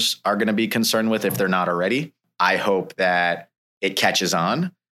consumers are going to be concerned with if they're not already. I hope that it catches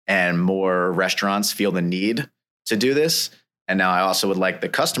on and more restaurants feel the need to do this. And now I also would like the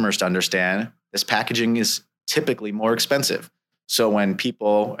customers to understand this packaging is typically more expensive. So when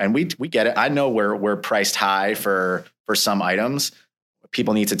people, and we get it, I know we're priced high for some items. What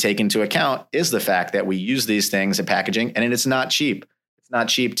people need to take into account is the fact that we use these things in packaging and it's not cheap. It's not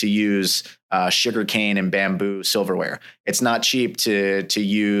cheap to use sugarcane and bamboo silverware. It's not cheap to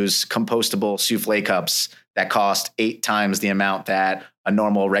use compostable souffle cups that cost 8 times the amount that a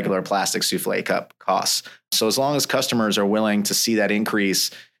normal regular plastic souffle cup costs. So as long as customers are willing to see that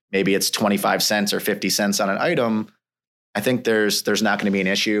increase, maybe it's 25 cents or 50 cents on an item, I think there's not going to be an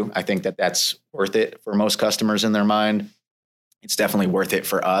issue. I think that's worth it for most customers in their mind. It's definitely worth it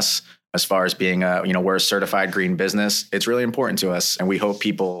for us as far as being we're a certified green business. It's really important to us and we hope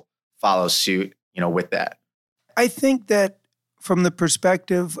people follow suit, with that. I think that from the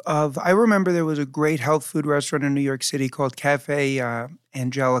perspective of, I remember there was a great health food restaurant in New York City called Cafe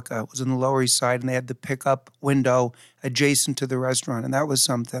Angelica. It was on the Lower East Side, and they had the pickup window adjacent to the restaurant, and that was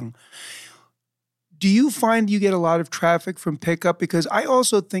something. Do you find you get a lot of traffic from pickup? Because I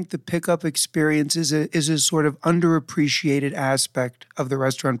also think the pickup experience is a sort of underappreciated aspect of the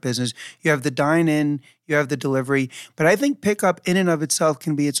restaurant business. You have the dine-in, you have the delivery, but I think pickup in and of itself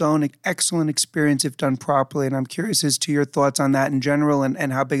can be its own excellent experience if done properly. And I'm curious as to your thoughts on that in general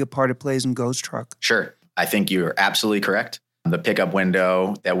and how big a part it plays in Ghost Truck. Sure. I think you're absolutely correct. The pickup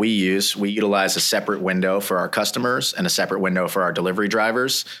window that we utilize a separate window for our customers and a separate window for our delivery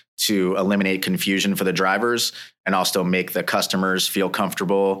drivers to eliminate confusion for the drivers and also make the customers feel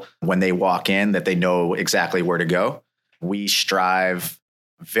comfortable when they walk in that they know exactly where to go. We strive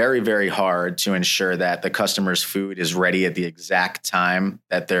very, very hard to ensure that the customer's food is ready at the exact time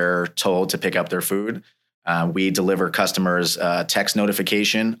that they're told to pick up their food. We deliver customers a text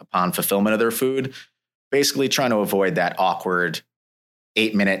notification upon fulfillment of their food, basically trying to avoid that awkward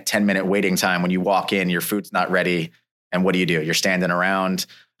 8-minute, 10-minute waiting time when you walk in, your food's not ready. And what do? You're standing around.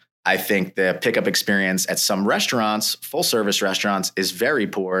 I think the pickup experience at some restaurants, full service restaurants, is very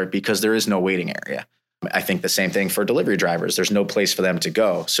poor because there is no waiting area. I think the same thing for delivery drivers. There's no place for them to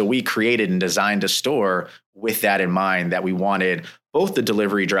go. So we created and designed a store with that in mind, that we wanted both the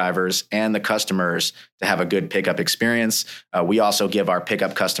delivery drivers and the customers to have a good pickup experience. We also give our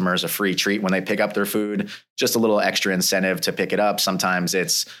pickup customers a free treat when they pick up their food, just a little extra incentive to pick it up. Sometimes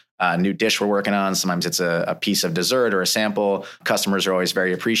it's a new dish we're working on. Sometimes it's a piece of dessert or a sample. Customers are always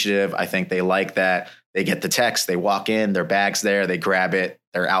very appreciative. I think they like that. They get the text, they walk in, their bag's there, they grab it,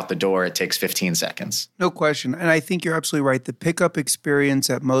 they're out the door. It takes 15 seconds. No question. And I think you're absolutely right. The pickup experience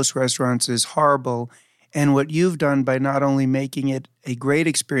at most restaurants is horrible. And what you've done by not only making it a great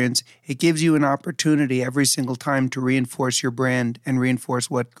experience, it gives you an opportunity every single time to reinforce your brand and reinforce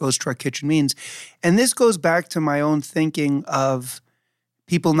what Ghost Truck Kitchen means. And this goes back to my own thinking of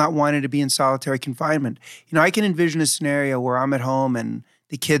people not wanting to be in solitary confinement. I can envision a scenario where I'm at home and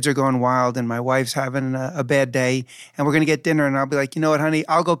the kids are going wild and my wife's having a bad day and we're going to get dinner and I'll be like, you know what, honey,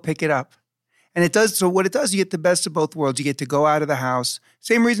 I'll go pick it up. And it does. So what it does, you get the best of both worlds. You get to go out of the house.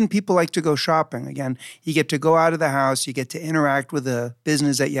 Same reason people like to go shopping. Again, you get to go out of the house. You get to interact with a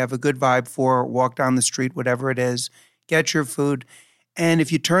business that you have a good vibe for, walk down the street, whatever it is, get your food. And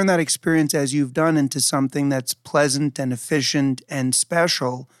if you turn that experience as you've done into something that's pleasant and efficient and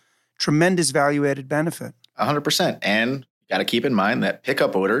special, tremendous value-added benefit. 100%. And you got to keep in mind that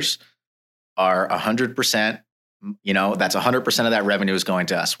pickup orders are 100%. That's 100% of that revenue is going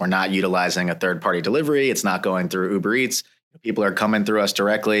to us. We're not utilizing a third-party delivery. It's not going through Uber Eats. People are coming through us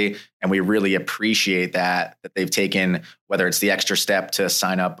directly, and we really appreciate that they've taken, whether it's the extra step to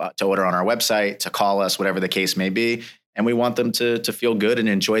sign up to order on our website, to call us, whatever the case may be. And we want them to feel good and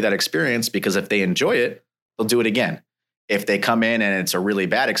enjoy that experience, because if they enjoy it, they'll do it again. If they come in and it's a really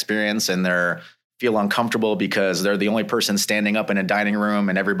bad experience and they're feel uncomfortable because they're the only person standing up in a dining room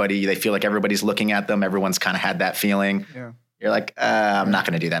and they feel like everybody's looking at them, everyone's kind of had that feeling. Yeah. You're like, I'm not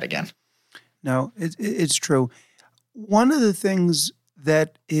going to do that again. No, it's true. One of the things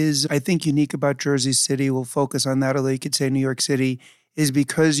that is, I think, unique about Jersey City, we'll focus on that, although you could say New York City, is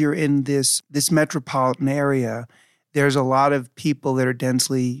because you're in this metropolitan area, there's a lot of people that are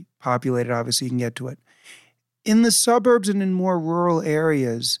densely populated. Obviously, you can get to it. In the suburbs and in more rural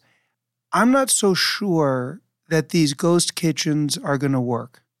areas, I'm not so sure that these ghost kitchens are going to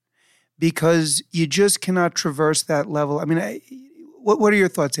work, because you just cannot traverse that level. I mean, what are your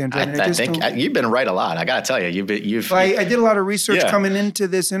thoughts, Andrew? I think you've been right a lot. I got to tell you, I did a lot of research coming into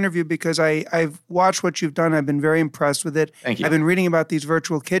this interview because I've watched what you've done. I've been very impressed with it. Thank you. I've been reading about these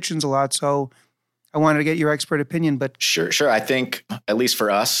virtual kitchens a lot, so I wanted to get your expert opinion. But Sure. I think, at least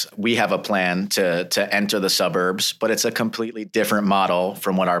for us, we have a plan to enter the suburbs, but it's a completely different model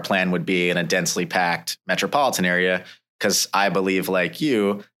from what our plan would be in a densely packed metropolitan area. Because I believe, like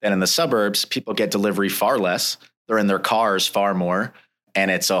you, that in the suburbs, people get delivery far less. They're in their cars far more. And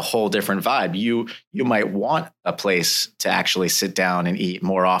it's a whole different vibe. You might want a place to actually sit down and eat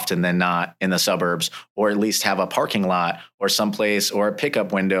more often than not in the suburbs, or at least have a parking lot or someplace, or a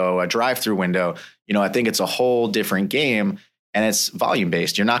pickup window, a drive-through window. I think it's a whole different game, and it's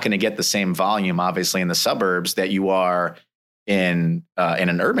volume-based. You're not going to get the same volume, obviously, in the suburbs that you are in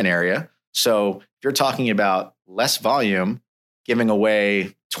an urban area. So if you're talking about less volume, giving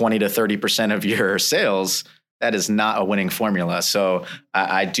away 20 to 30% of your sales, that is not a winning formula. So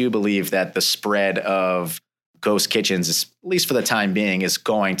I do believe that the spread of ghost kitchens, at least for the time being, is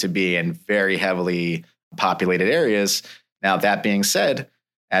going to be in very heavily populated areas. Now, that being said,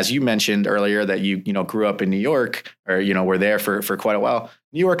 as you mentioned earlier, that you grew up in New York, or were there for quite a while.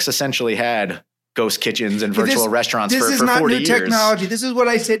 New York's essentially had ghost kitchens and virtual restaurants for 40 years. This is not new technology. This is what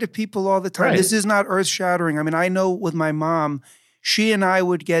I say to people all the time. Right. This is not earth-shattering. I mean, I know with my mom, she and I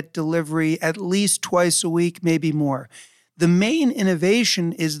would get delivery at least twice a week, maybe more. The main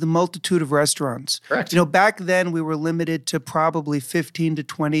innovation is the multitude of restaurants. Correct. Back then we were limited to probably 15 to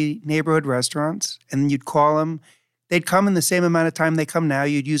 20 neighborhood restaurants, and you'd call them. They'd come in the same amount of time they come now.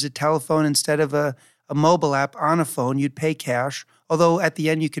 You'd use a telephone instead of a mobile app on a phone. You'd pay cash, although at the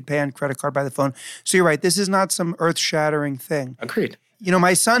end you could pay on credit card by the phone. So you're right. This is not some earth-shattering thing. Agreed.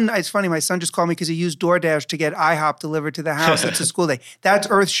 My son, it's funny, my son just called me because he used DoorDash to get IHOP delivered to the house. It's a school day. That's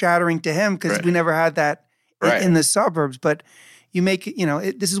earth-shattering to him because we never had that in the suburbs. But you make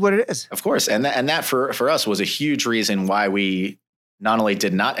it, this is what it is. Of course. And that for us was a huge reason why we not only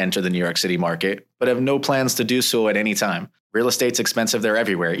did not enter the New York City market, but have no plans to do so at any time. Real estate's expensive there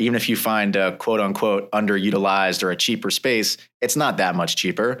everywhere. Even if you find a quote unquote underutilized or a cheaper space, it's not that much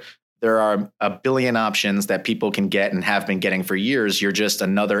cheaper. there are a billion options that people can get and have been getting for years. You're just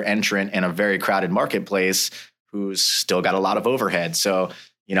another entrant in a very crowded marketplace who's still got a lot of overhead. So,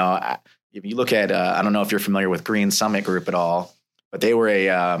 if you look at, I don't know if you're familiar with Green Summit Group at all, but they were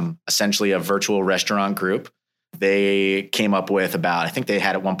essentially a virtual restaurant group. They came up with I think they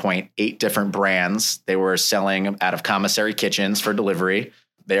had at one point 8 different brands. They were selling out of commissary kitchens for delivery.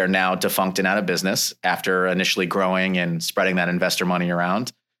 They are now defunct and out of business after initially growing and spreading that investor money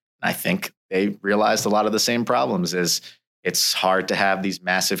around. I think they realized a lot of the same problems. It's hard to have these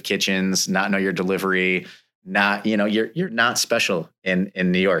massive kitchens, not know your delivery, you're not special in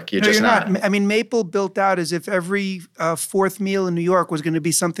New York. You're not. I mean, Maple built out as if every fourth meal in New York was going to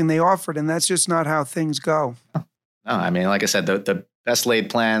be something they offered, and that's just not how things go. No, I mean, like I said, the best laid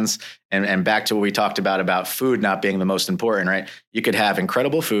plans, and back to what we talked about food not being the most important, right? You could have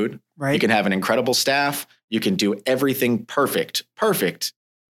incredible food. Right. You can have an incredible staff. You can do everything perfect,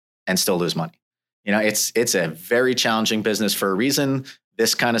 and still lose money. It's a very challenging business for a reason.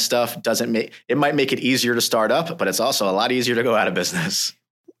 This kind of stuff it might make it easier to start up, but it's also a lot easier to go out of business.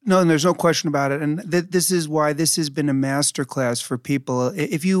 No, and there's no question about it. And this is why this has been a masterclass for people.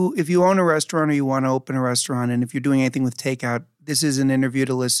 If you own a restaurant or you want to open a restaurant, and if you're doing anything with takeout, this is an interview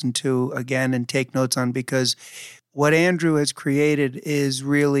to listen to again and take notes on, because what Andrew has created is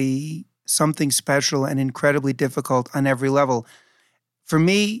really something special and incredibly difficult on every level. For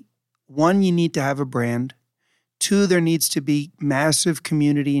me, 1, you need to have a brand. 2, there needs to be massive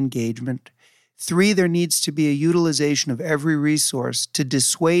community engagement. 3, there needs to be a utilization of every resource to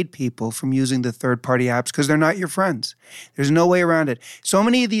dissuade people from using the third-party apps because they're not your friends. There's no way around it. So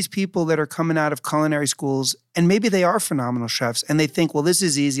many of these people that are coming out of culinary schools, and maybe they are phenomenal chefs, and they think, well, this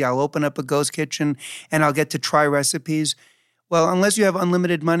is easy. I'll open up a ghost kitchen and I'll get to try recipes. Well, unless you have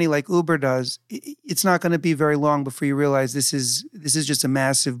unlimited money like Uber does, it's not going to be very long before you realize this is just a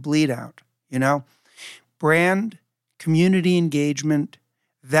massive bleed out, Brand, community engagement,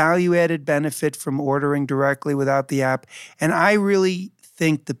 value-added benefit from ordering directly without the app. And I really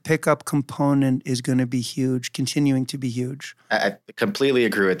think the pickup component is going to be huge, continuing to be huge. I completely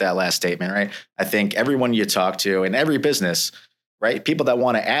agree with that last statement, right? I think everyone you talk to in every business, right? People that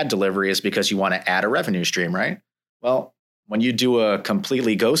want to add delivery is because you want to add a revenue stream, right? Well, when you do a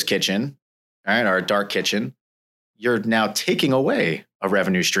completely ghost kitchen, right, or a dark kitchen, you're now taking away a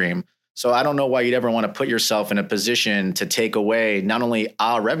revenue stream. So I don't know why you'd ever want to put yourself in a position to take away not only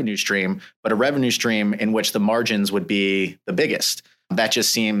a revenue stream, but a revenue stream in which the margins would be the biggest. That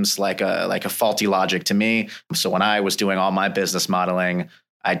just seems like a faulty logic to me. So when I was doing all my business modeling,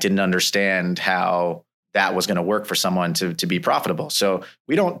 I didn't understand how that was going to work for someone to be profitable. So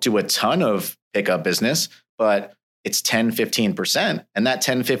we don't do a ton of pickup business, but it's 10, 15%. And that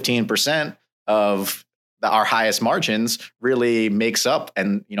 10, 15% of our highest margins really makes up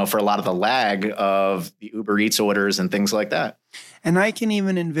for a lot of the lag of the Uber Eats orders and things like that. And I can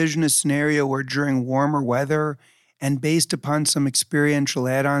even envision a scenario where during warmer weather and based upon some experiential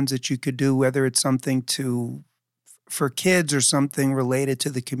add-ons that you could do, whether it's something for kids or something related to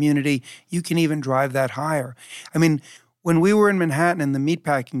the community, you can even drive that higher. I mean, when we were in Manhattan in the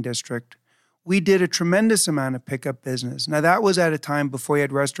meatpacking district, we did a tremendous amount of pickup business. Now, that was at a time before you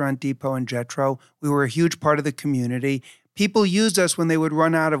had Restaurant Depot and Jetro. We were a huge part of the community. People used us when they would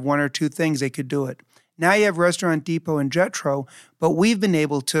run out of 1 or 2 things, they could do it. Now you have Restaurant Depot and Jetro, but we've been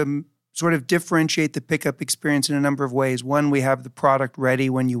able to sort of differentiate the pickup experience in a number of ways. 1, we have the product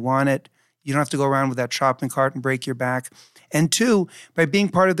ready when you want it. You don't have to go around with that shopping cart and break your back. And 2, by being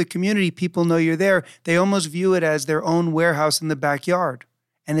part of the community, people know you're there. They almost view it as their own warehouse in the backyard.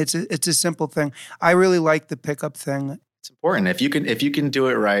 And it's a simple thing. I really like the pickup thing. It's important. If you can do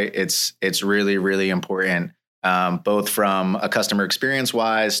it right, it's really, really important, both from a customer experience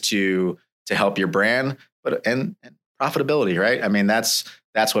wise to help your brand, but and profitability, right? I mean, that's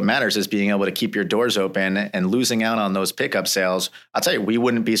what matters, is being able to keep your doors open, and losing out on those pickup sales. I'll tell you, we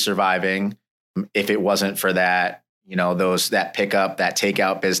wouldn't be surviving if it wasn't for that, that pickup, that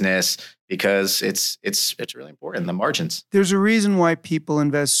takeout business, because it's really important, the margins. There's a reason why people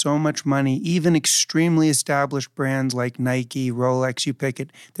invest so much money, even extremely established brands like Nike, Rolex, you pick it.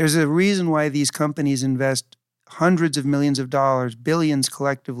 There's a reason why these companies invest hundreds of millions of dollars, billions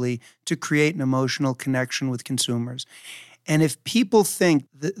collectively, to create an emotional connection with consumers. And if people think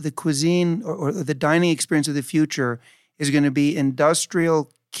the cuisine or the dining experience of the future is going to be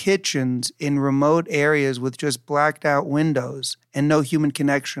industrial kitchens in remote areas with just blacked out windows and no human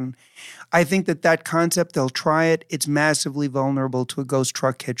connection, I think that concept, they'll try it. It's massively vulnerable to a ghost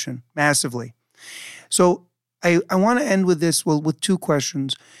truck kitchen, massively. So I want to end with this, with 2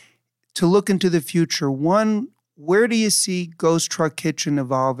 questions to look into the future. 1, where do you see Ghost Truck Kitchen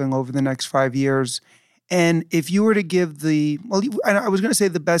evolving over the next 5 years? And if you were to give I was going to say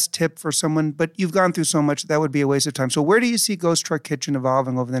the best tip for someone, but you've gone through so much, that would be a waste of time. So where do you see Ghost Truck Kitchen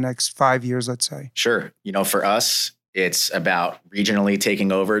evolving over the next 5 years, let's say? Sure. For us, it's about regionally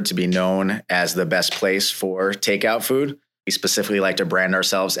taking over to be known as the best place for takeout food. We specifically like to brand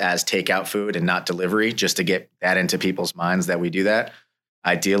ourselves as takeout food and not delivery, just to get that into people's minds that we do that.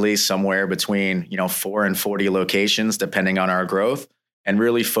 Ideally, somewhere between 4 and 40 locations, depending on our growth, and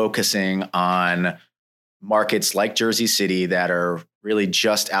really focusing on markets like Jersey City that are really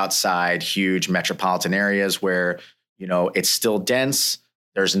just outside huge metropolitan areas where, it's still dense.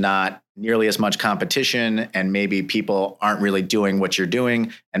 There's not nearly as much competition, and maybe people aren't really doing what you're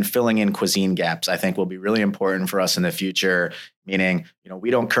doing, and filling in cuisine gaps, I think, will be really important for us in the future. Meaning,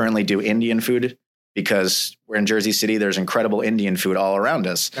 we don't currently do Indian food because we're in Jersey City. There's incredible Indian food all around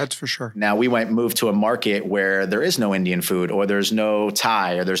us. That's for sure. Now we might move to a market where there is no Indian food, or there's no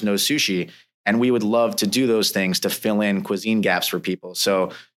Thai, or there's no sushi. And we would love to do those things to fill in cuisine gaps for people.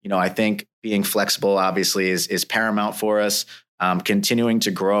 So, I think being flexible obviously is paramount for us. Continuing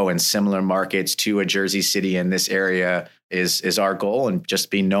to grow in similar markets to a Jersey City in this area is our goal, and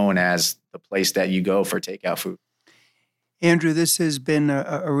just be known as the place that you go for takeout food. Andrew, this has been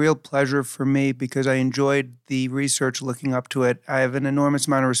a real pleasure for me because I enjoyed the research looking up to it. I have an enormous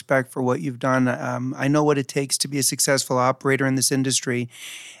amount of respect for what you've done. I know what it takes to be a successful operator in this industry.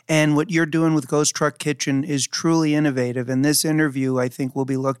 And what you're doing with Ghost Truck Kitchen is truly innovative. And this interview, I think, will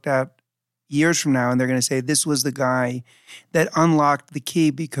be looked at years from now, and they're going to say, this was the guy that unlocked the key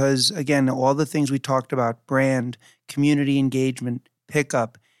because, again, all the things we talked about, brand, community engagement,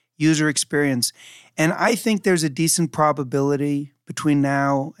 pickup, user experience. And I think there's a decent probability between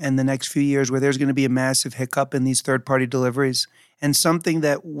now and the next few years where there's going to be a massive hiccup in these third-party deliveries. And something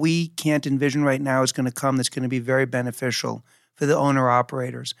that we can't envision right now is going to come that's going to be very beneficial for the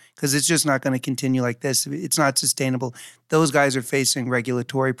owner-operators, because it's just not going to continue like this. It's not sustainable. Those guys are facing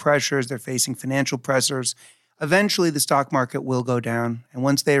regulatory pressures. They're facing financial pressures. Eventually, the stock market will go down. And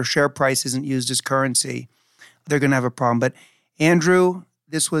once their share price isn't used as currency, they're going to have a problem. But Andrew,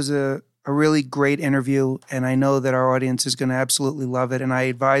 this was a really great interview, and I know that our audience is going to absolutely love it, and I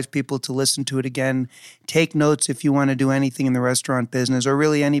advise people to listen to it again. Take notes if you want to do anything in the restaurant business, or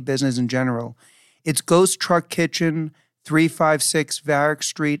really any business in general. It's Ghost Truck Kitchen, 356 Varick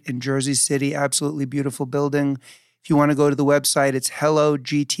Street in Jersey City. Absolutely beautiful building. If you want to go to the website, it's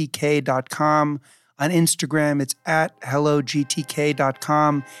hellogtk.com. On Instagram, it's at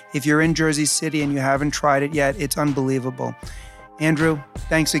hellogtk.com. If you're in Jersey City and you haven't tried it yet, it's unbelievable. Andrew,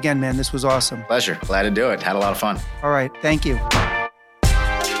 thanks again, man. This was awesome. Pleasure. Glad to do it. Had a lot of fun. All right. Thank you.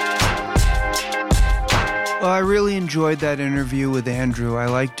 Well, I really enjoyed that interview with Andrew. I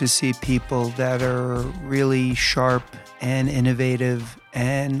like to see people that are really sharp and innovative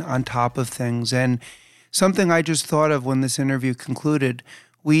and on top of things. And something I just thought of when this interview concluded,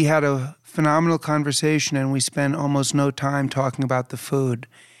 we had a phenomenal conversation and we spent almost no time talking about the food.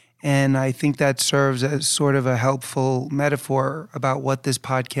 And I think that serves as sort of a helpful metaphor about what this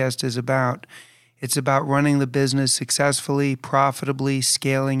podcast is about. It's about running the business successfully, profitably,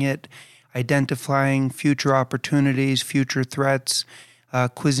 scaling it, identifying future opportunities, future threats.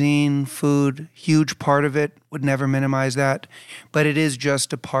 Cuisine, food, huge part of it, would never minimize that. But it is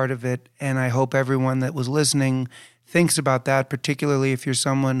just a part of it. And I hope everyone that was listening thinks about that, particularly if you're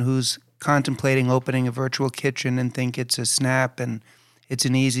someone who's contemplating opening a virtual kitchen and think it's a snap and it's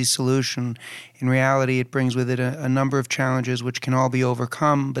an easy solution. In reality, it brings with it a number of challenges which can all be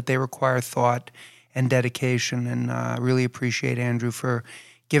overcome, but they require thought and dedication. And I really appreciate Andrew for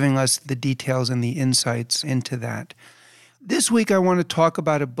giving us the details and the insights into that. This week, I want to talk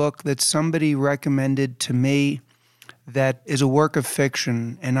about a book that somebody recommended to me that is a work of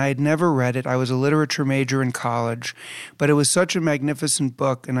fiction, and I had never read it. I was a literature major in college, but it was such a magnificent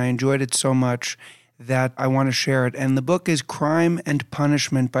book, and I enjoyed it so much that I want to share it. And the book is Crime and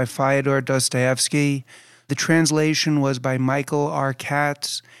Punishment by Fyodor Dostoevsky. The translation was by Michael R.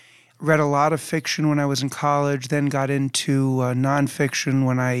 Katz. Read a lot of fiction when I was in college, then got into nonfiction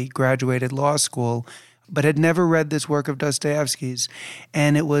when I graduated law school, but had never read this work of Dostoevsky's.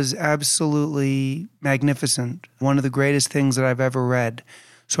 And it was absolutely magnificent, one of the greatest things that I've ever read.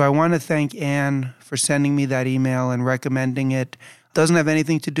 So I want to thank Anne for sending me that email and recommending it. Doesn't have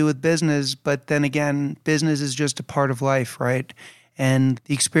anything to do with business, but then again, business is just a part of life, right? And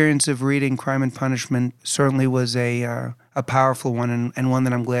the experience of reading Crime and Punishment certainly was a powerful one and one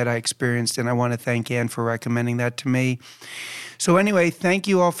that I'm glad I experienced. And I want to thank Anne for recommending that to me. So anyway, thank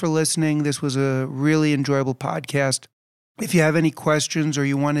you all for listening. This was a really enjoyable podcast. If you have any questions or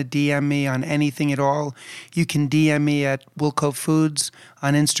you want to DM me on anything at all, you can DM me at Wilco Foods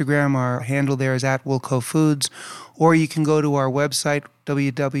on Instagram. Our handle there is at Wilco Foods. Or you can go to our website,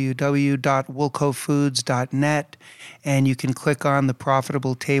 www.wilcofoods.net, and you can click on the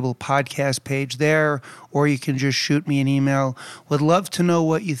Profitable Table podcast page there, or you can just shoot me an email. Would love to know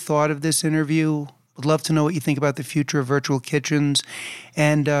what you thought of this interview. Would love to know what you think about the future of virtual kitchens,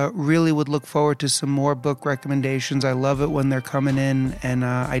 and really would look forward to some more book recommendations. I love it when they're coming in, and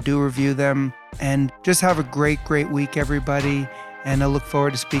I do review them. And just have a great, great week, everybody, and I look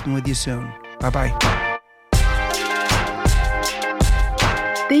forward to speaking with you soon. Bye-bye.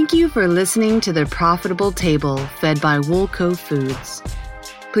 Thank you for listening to The Profitable Table, fed by Wilco Foods.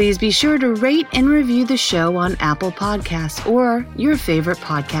 Please be sure to rate and review the show on Apple Podcasts or your favorite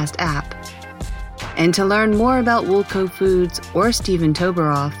podcast app. And to learn more about Wilco Foods or Stephen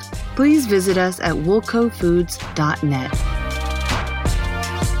Toberoff, please visit us at wilcofoods.net.